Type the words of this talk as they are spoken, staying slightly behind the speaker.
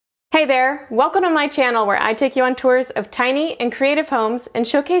Hey there, welcome to my channel where I take you on tours of tiny and creative homes and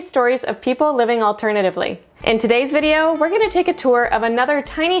showcase stories of people living alternatively. In today's video, we're going to take a tour of another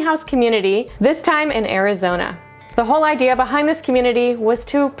tiny house community, this time in Arizona. The whole idea behind this community was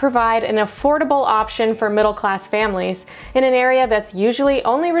to provide an affordable option for middle-class families in an area that's usually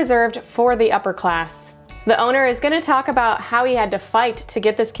only reserved for the upper class. The owner is going to talk about how he had to fight to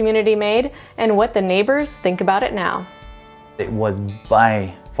get this community made and what the neighbors think about it now. It was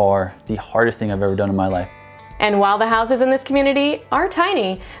by far the hardest thing I've ever done in my life. And while the houses in this community are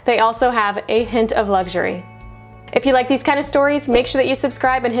tiny, they also have a hint of luxury. If you like these kind of stories, make sure that you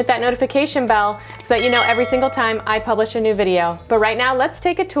subscribe and hit that notification bell so that you know every single time I publish a new video. But right now, let's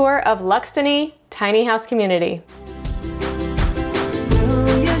take a tour of LuxTiny Tiny House Community.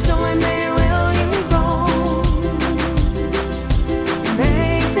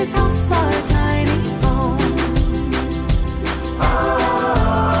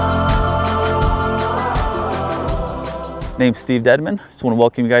 Name's Steve Dedman. Just want to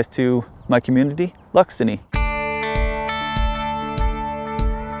welcome you guys to my community, LuxTiny.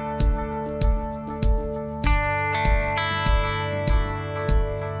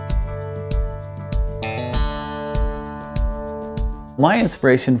 My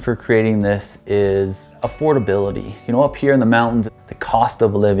inspiration for creating this is affordability. You know, up here in the mountains, the cost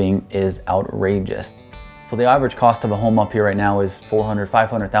of living is outrageous. So the average cost of a home up here right now is $400,000,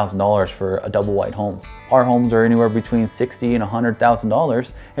 $500,000 for a double wide home. Our homes are anywhere between $60,000 and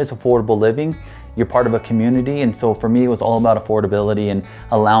 $100,000. It's affordable living. You're part of a community, and so for me it was all about affordability and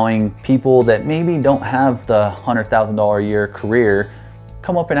allowing people that maybe don't have the $100,000 a year career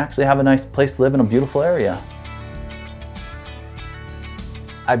come up and actually have a nice place to live in a beautiful area.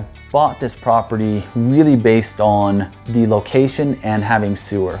 I bought this property really based on the location and having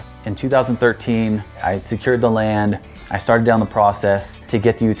sewer. In 2013, I secured the land. I started down the process to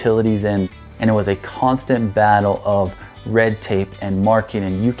get the utilities in, and it was a constant battle of red tape and marking,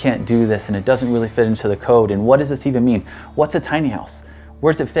 and you can't do this, and it doesn't really fit into the code, and what does this even mean? What's a tiny house?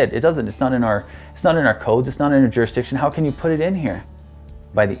 Where does it fit? It doesn't, it's not in our codes, it's not in our jurisdiction. How can you put it in here?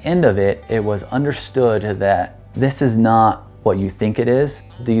 By the end of it, it was understood that this is not what you think it is.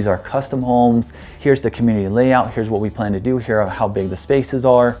 These are custom homes. Here's the community layout. Here's what we plan to do. Here are how big the spaces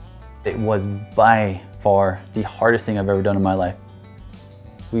are. It was by far the hardest thing I've ever done in my life.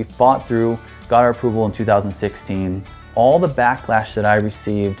 We fought through, got our approval in 2016. All the backlash that I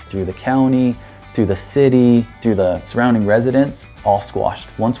received through the county, through the city, through the surrounding residents, all squashed.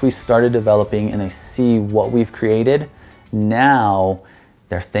 Once we started developing and they see what we've created, now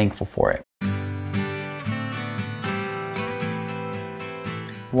they're thankful for it.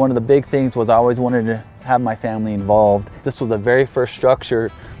 One of the big things was I always wanted to have my family involved. This was the very first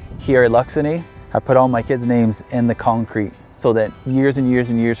structure here at LuxTiny. I put all my kids' names in the concrete so that years and years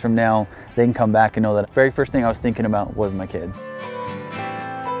and years from now, they can come back and know that the very first thing I was thinking about was my kids.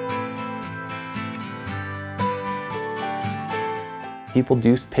 People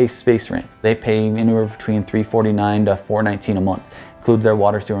do pay space rent. They pay anywhere between $349 to $419 a month. Includes their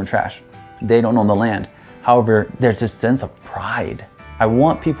water, sewer, and trash. They don't own the land. However, there's this sense of pride. I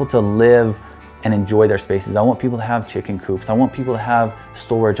want people to live and enjoy their spaces. I want people to have chicken coops. I want people to have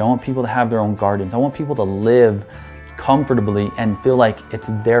storage. I want people to have their own gardens. I want people to live comfortably and feel like it's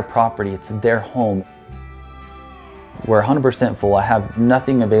their property, it's their home. We're 100% full. I have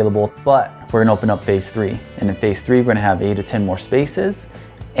nothing available, but we're gonna open up phase 3. And in phase 3, we're gonna have 8 to 10 more spaces,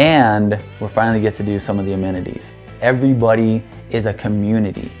 and we'll finally get to do some of the amenities. Everybody is a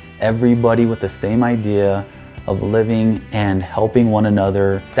community. Everybody with the same idea of living and helping one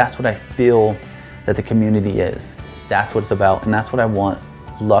another. That's what I feel that the community is. That's what it's about, and that's what I want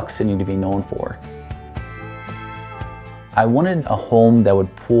LuxTiny to be known for. I wanted a home that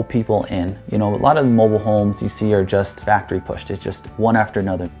would pull people in. You know, a lot of the mobile homes you see are just factory pushed. It's just one after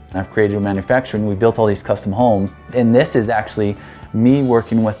another. And I've created a manufacturing, we built all these custom homes, and this is actually me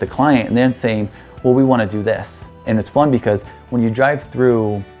working with the client and then saying, well, we want to do this. And it's fun because when you drive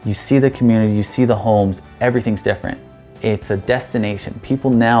through, you see the community, you see the homes, everything's different. It's a destination.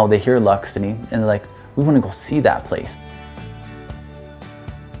 People now, they hear LuxTiny and they're like, we want to go see that place.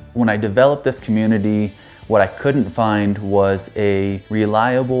 When I developed this community, what I couldn't find was a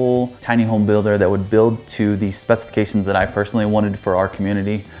reliable tiny home builder that would build to the specifications that I personally wanted for our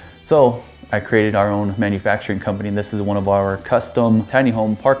community. So I created our own manufacturing company. And this is one of our custom tiny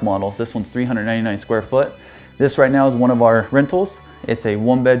home park models. This one's 399 square foot. This right now is one of our rentals. It's a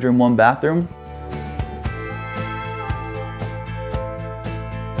 1 bedroom, 1 bathroom.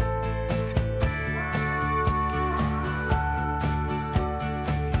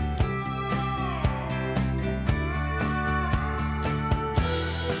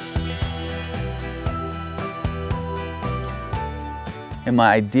 And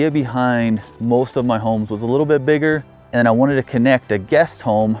my idea behind most of my homes was a little bit bigger, and I wanted to connect a guest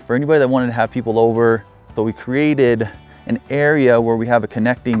home for anybody that wanted to have people over. So we created an area where we have a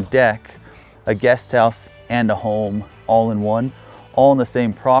connecting deck, a guest house and a home all in one, all in the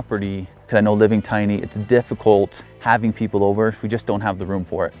same property. Because I know living tiny, it's difficult having people over if we just don't have the room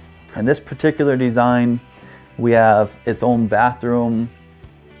for it. And this particular design, we have its own bathroom,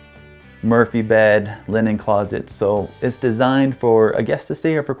 Murphy bed, linen closet. So it's designed for a guest to stay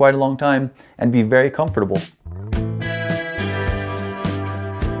here for quite a long time and be very comfortable.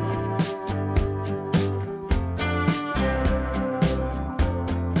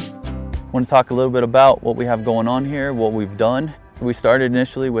 I want to talk a little bit about what we have going on here, what we've done. We started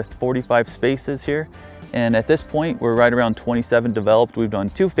initially with 45 spaces here, and at this point we're right around 27 developed. We've done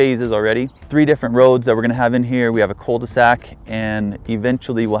 2 phases already, 3 different roads that we're going to have in here. We have a cul-de-sac, and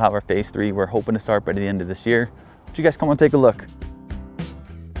eventually we'll have our phase 3. We're hoping to start by the end of this year. Would you guys come on take a look?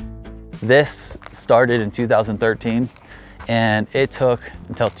 This started in 2013, and it took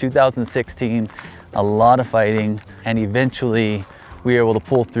until 2016, a lot of fighting, and eventually we were able to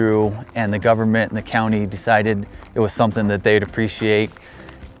pull through, and the government and the county decided it was something that they'd appreciate.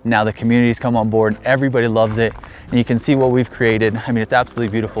 Now the community's come on board, everybody loves it, and you can see what we've created. I mean, it's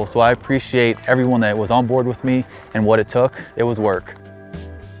absolutely beautiful. So I appreciate everyone that was on board with me and what it took. It was work.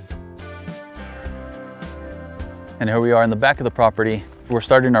 And here we are in the back of the property. We're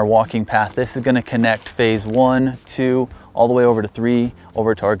starting our walking path. This is gonna connect phase 1, 2, all the way over to 3,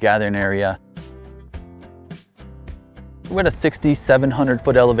 over to our gathering area. We're at a 6,700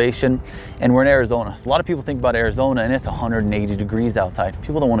 foot elevation, and we're in Arizona. So a lot of people think about Arizona and it's 180 degrees outside.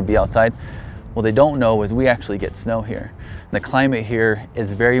 People don't want to be outside. What they don't know is we actually get snow here. And the climate here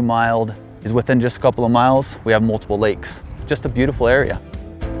is very mild. Is within just a couple of miles, we have multiple lakes. Just a beautiful area.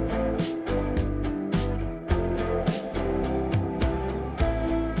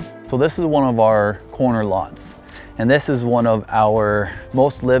 So this is one of our corner lots. And this is one of our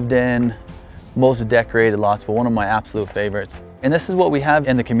most lived in, most decorated lots, but one of my absolute favorites. And this is what we have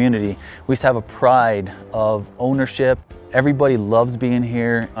in the community. We have a pride of ownership. Everybody loves being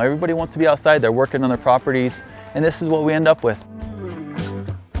here. Everybody wants to be outside. They're working on their properties, and this is what we end up with.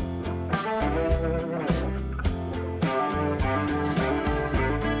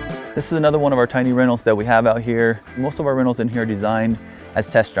 This is another one of our tiny rentals that we have out here. Most of our rentals in here are designed as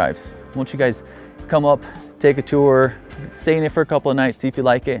test drives. I want you guys to come up, take a tour, stay in it for a couple of nights, see if you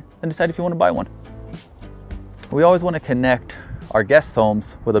like it, and decide if you want to buy one. We always want to connect our guest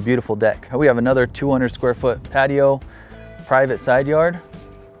homes with a beautiful deck. We have another 200 square foot patio, private side yard,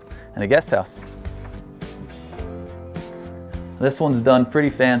 and a guest house. This one's done pretty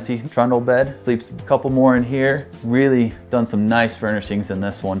fancy, trundle bed, sleeps a couple more in here. Really done some nice furnishings in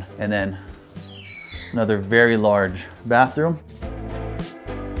this one. And then another very large bathroom.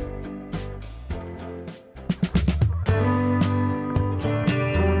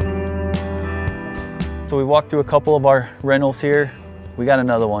 So we walked through a couple of our rentals here. We got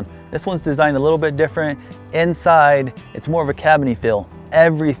another one. This one's designed a little bit different. Inside, it's more of a cabiny feel.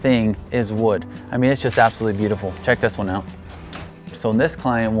 Everything is wood. I mean, it's just absolutely beautiful. Check this one out. So this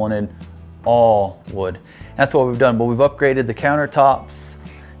client wanted all wood. That's what we've done, but we've upgraded the countertops.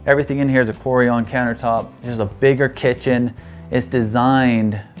 Everything in here is a Corian countertop. There's a bigger kitchen. It's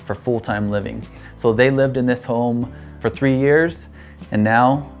designed for full-time living. So they lived in this home for 3 years, and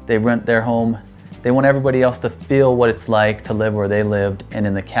now they rent their home. They want everybody else to feel what it's like to live where they lived and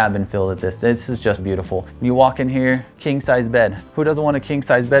in the cabin feel of this. This is just beautiful. You walk in here, king size bed. Who doesn't want a king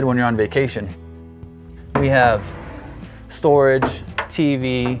size bed when you're on vacation? We have storage,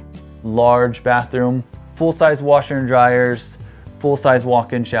 TV, large bathroom, full-size washer and dryers, full-size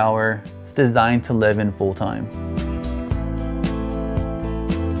walk-in shower. It's designed to live in full-time.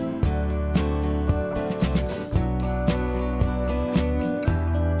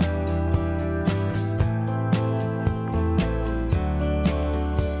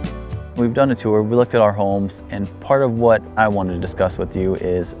 We've done a tour, we looked at our homes, and part of what I wanted to discuss with you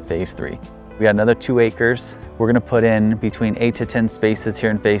is phase 3. We got another 2 acres. We're gonna put in between 8 to 10 spaces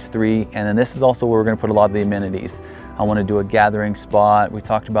here in phase 3, and then this is also where we're gonna put a lot of the amenities. I wanna do a gathering spot. We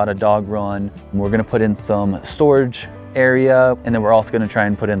talked about a dog run. We're gonna put in some storage area, and then we're also gonna try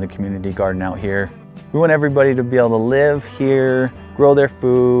and put in the community garden out here. We want everybody to be able to live here, grow their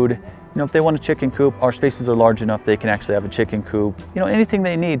food. You know, if they want a chicken coop, our spaces are large enough they can actually have a chicken coop. You know, anything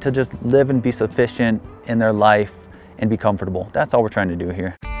they need to just live and be sufficient in their life and be comfortable. That's all we're trying to do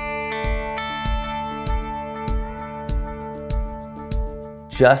here.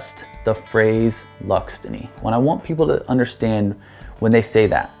 Just the phrase LuxTiny. When I want people to understand when they say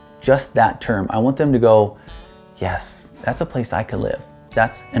that, just that term, I want them to go, yes, that's a place I could live.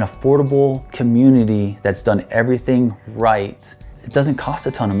 That's an affordable community that's done everything right. It doesn't cost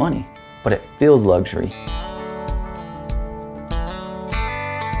a ton of money, but it feels luxury.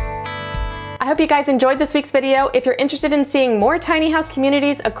 I hope you guys enjoyed this week's video. If you're interested in seeing more tiny house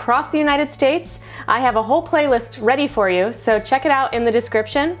communities across the United States, I have a whole playlist ready for you, so check it out in the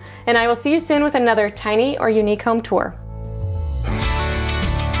description, and I will see you soon with another tiny or unique home tour.